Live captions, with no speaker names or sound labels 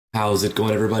How's it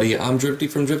going, everybody? I'm Drifty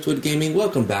from Driftwood Gaming.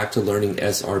 Welcome back to Learning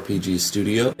SRPG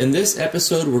Studio. In this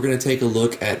episode, we're going to take a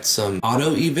look at some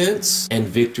auto events and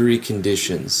victory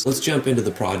conditions. Let's jump into the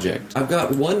project. I've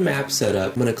got one map set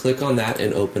up. I'm going to click on that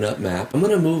and open up map. I'm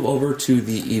going to move over to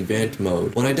the event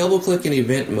mode. When I double click in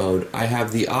event mode, I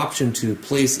have the option to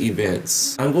place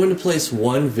events. I'm going to place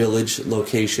one village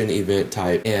location event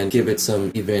type and give it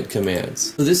some event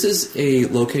commands. So this is a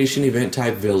location event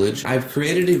type village. I've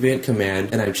created event command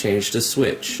and I've changed a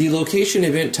switch. The location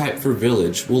event type for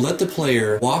village will let the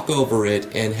player walk over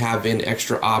it and have an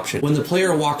extra option. When the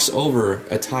player walks over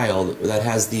a tile that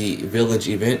has the village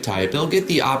event type, they'll get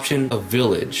the option of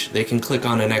village. They can click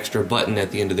on an extra button at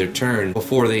the end of their turn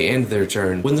before they end their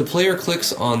turn. When the player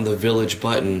clicks on the village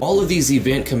button, all of these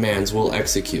event commands will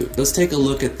execute. Let's take a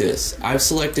look at this. I've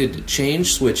selected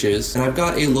change switches and I've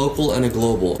got a local and a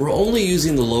global. We're only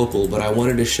using the local, but I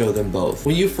wanted to show them both.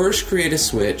 When you first create a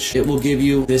switch, it will give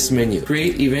you this menu.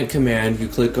 Create event command, you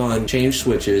click on change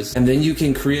switches, and then you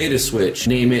can create a switch,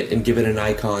 name it, and give it an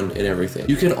icon and everything.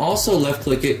 You can also left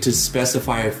click it to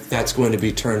specify if that's going to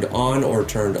be turned on or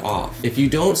turned off. If you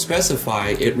don't specify,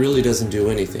 it really doesn't do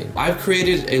anything. I've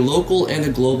created a local and a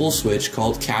global switch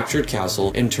called captured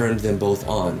castle and turned them both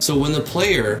on. So when the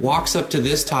player walks up to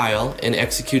this tile and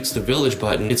executes the village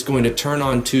button, it's going to turn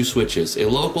on two switches, a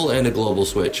local and a global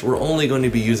switch. We're only going to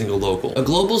be using a local. A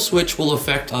global switch will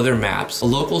affect other maps. A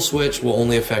local switch will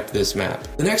only affect this map.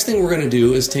 The next thing we're going to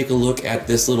do is take a look at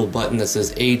this little button that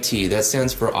says AT. That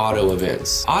stands for auto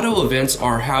events. Auto events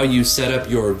are how you set up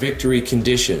your victory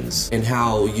conditions and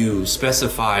how you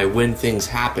specify when things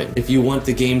happen. If you want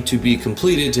the game to be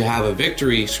completed to have a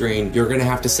victory screen, you're going to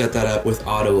have to set that up with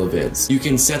auto events. You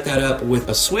can set that up with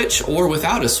a switch or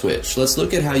without a switch. Let's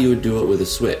look at how you would do it with a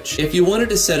switch. If you wanted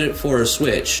to set it for a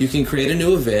switch, you can create a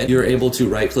new event. You're able to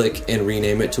right click and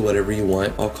rename it to whatever you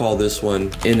want. I'll call this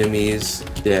one Enemies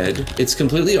Dead. It's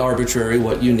completely arbitrary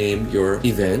what you name your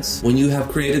events. When you have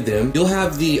created them, you'll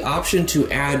have the option to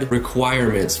add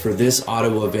requirements for this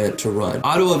auto event to run.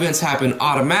 Auto events happen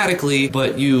automatically,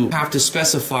 but you have to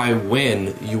specify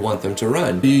when you want them to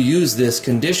run. You use this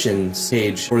conditions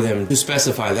page for them to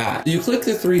specify that. You click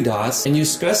the three dots and you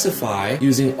specify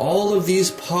using all of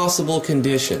these possible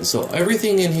conditions. So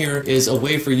everything in here is a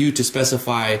way for you to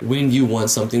specify when you want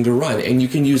something to run, and you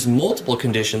can use multiple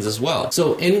conditions as well.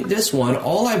 So in this one,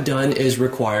 all I've done is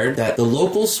required that the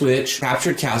local switch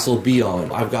captured castle be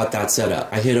on. I've got that set up.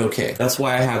 I hit OK. That's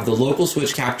why I have the local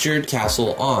switch captured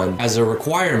castle on as a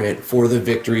requirement for the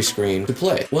victory screen to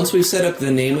play. Once we've set up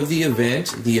the name of the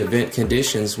event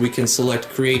conditions, we can select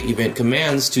create event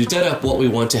commands to set up what we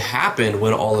want to happen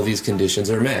when all of these conditions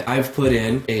are met. I've put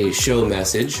in a show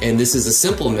message, and this is a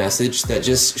simple message that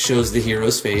just shows the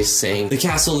hero's face saying the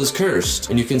castle is cursed,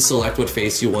 and you can select what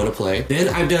face you want to play. Then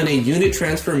I've done a unit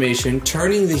transformation,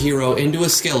 turning the hero into a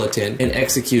skeleton and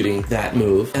executing that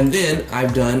move. And then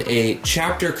I've done a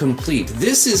chapter complete.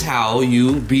 This is how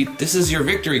you beat, this is your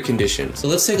victory condition. So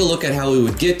let's take a look at how we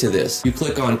would get to this. You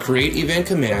click on create event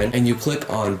command and you click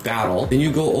on battle. Then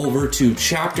you go over to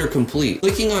chapter complete.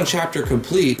 Clicking on chapter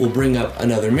complete will bring up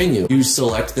another menu. You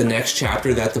select the next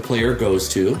chapter that the player goes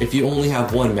to. If you only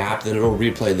have one map, then it'll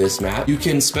replay this map. You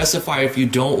can specify if you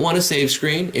don't want a save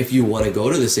screen, if you want to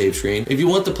go to the save screen, if you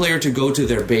want the player to go to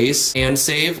their base and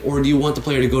save, or do you want the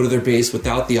player to go to their base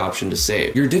without the option to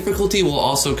save. Your difficulty will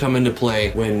also come into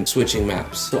play when switching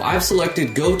maps. So I've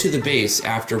selected go to the base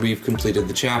after we've completed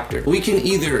the chapter. We can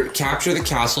either capture the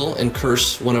castle and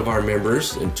curse one of our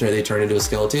members until they turn into a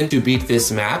skeleton to beat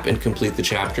this map and complete the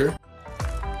chapter.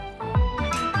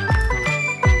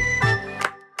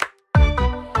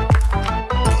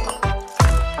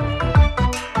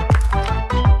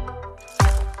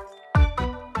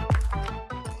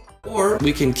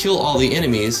 We can kill all the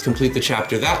enemies, complete the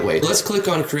chapter that way. Let's click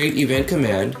on create event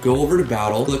command, go over to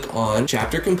battle, click on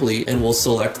chapter complete, and we'll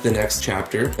select the next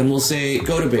chapter, and we'll say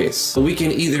go to base. So we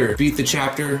can either beat the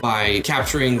chapter by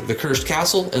capturing the cursed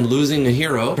castle and losing a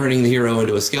hero, turning the hero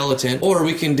into a skeleton, or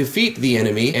we can defeat the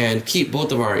enemy and keep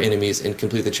both of our enemies and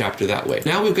complete the chapter that way.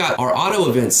 Now we've got our auto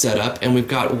events set up, and we've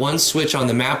got one switch on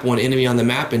the map, one enemy on the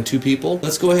map, and two people.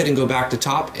 Let's go ahead and go back to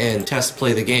top and test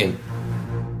play the game.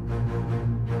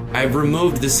 I've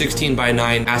removed the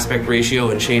 16:9 aspect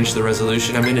ratio and changed the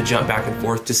resolution. I'm going to jump back and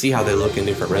forth to see how they look in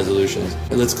different resolutions.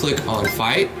 Let's click on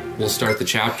fight. We'll start the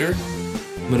chapter.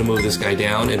 I'm going to move this guy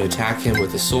down and attack him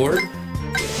with a sword.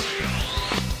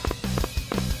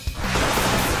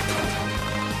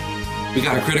 We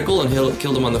got a critical and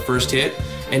killed him on the first hit.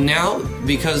 And now,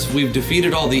 because we've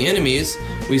defeated all the enemies,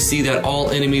 we see that all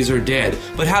enemies are dead.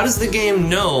 But how does the game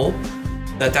know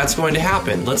that that's going to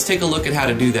happen. Let's take a look at how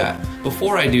to do that.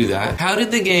 Before I do that, how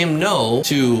did the game know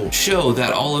to show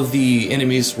that all of the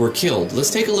enemies were killed?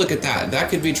 Let's take a look at that. That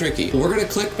could be tricky. We're going to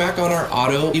click back on our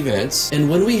auto events, and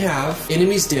when we have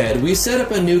enemies dead, we set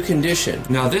up a new condition.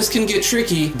 Now this can get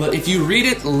tricky, but if you read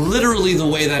it literally the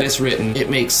way that it's written, it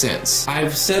makes sense.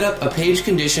 I've set up a page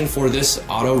condition for this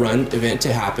auto run event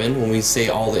to happen when we say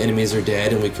all the enemies are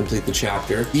dead and we complete the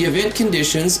chapter. The event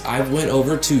conditions, I've went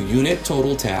over to unit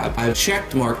total tab. I've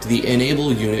checked marked the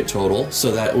enable unit total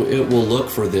so that it will look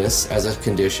for this as a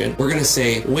condition. We're going to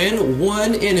say when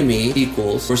one enemy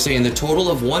equals, we're saying the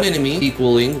total of one enemy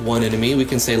equaling one enemy. We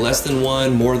can say less than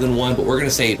one, more than one, but we're going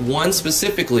to say one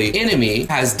specifically enemy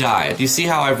has died. Do you see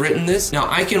how I've written this? Now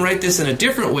I can write this in a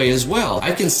different way as well.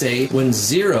 I can say when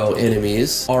 0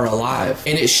 enemies are alive,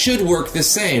 and it should work the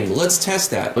same. Let's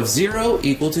test that. If 0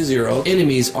 equal to 0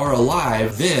 enemies are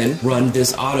alive, then run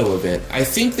this auto event. I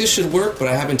think this should work, but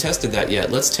I haven't tested that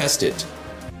yet. Let's test it.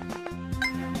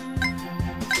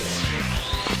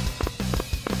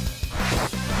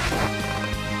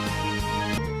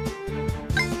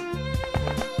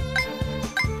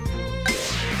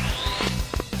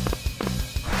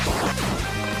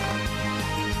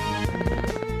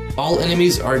 All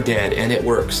enemies are dead, and it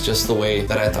works just the way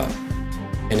that I thought.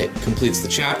 And it completes the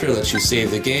chapter, lets you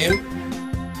save the game,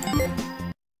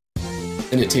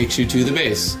 and it takes you to the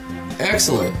base.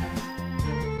 Excellent.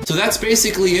 So that's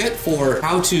basically it for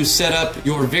how to set up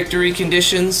your victory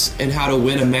conditions and how to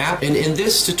win a map. And in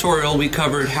this tutorial, we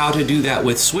covered how to do that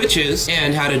with switches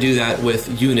and how to do that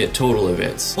with unit total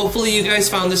events. Hopefully you guys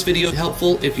found this video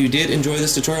helpful. If you did enjoy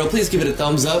this tutorial, please give it a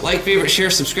thumbs up, like, favorite, share,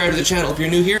 subscribe to the channel if you're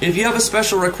new here. If you have a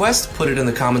special request, put it in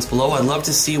the comments below. I'd love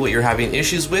to see what you're having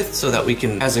issues with so that we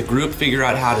can, as a group, figure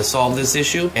out how to solve this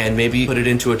issue and maybe put it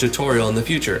into a tutorial in the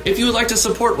future. If you would like to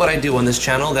support what I do on this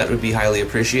channel, that would be highly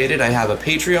appreciated. I have a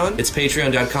Patreon. It's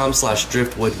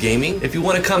patreon.com/driftwoodgaming. If you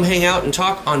want to come hang out and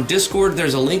talk on Discord,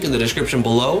 there's a link in the description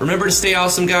below. Remember to stay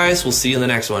awesome, guys. We'll see you in the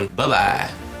next one.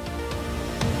 Bye-bye.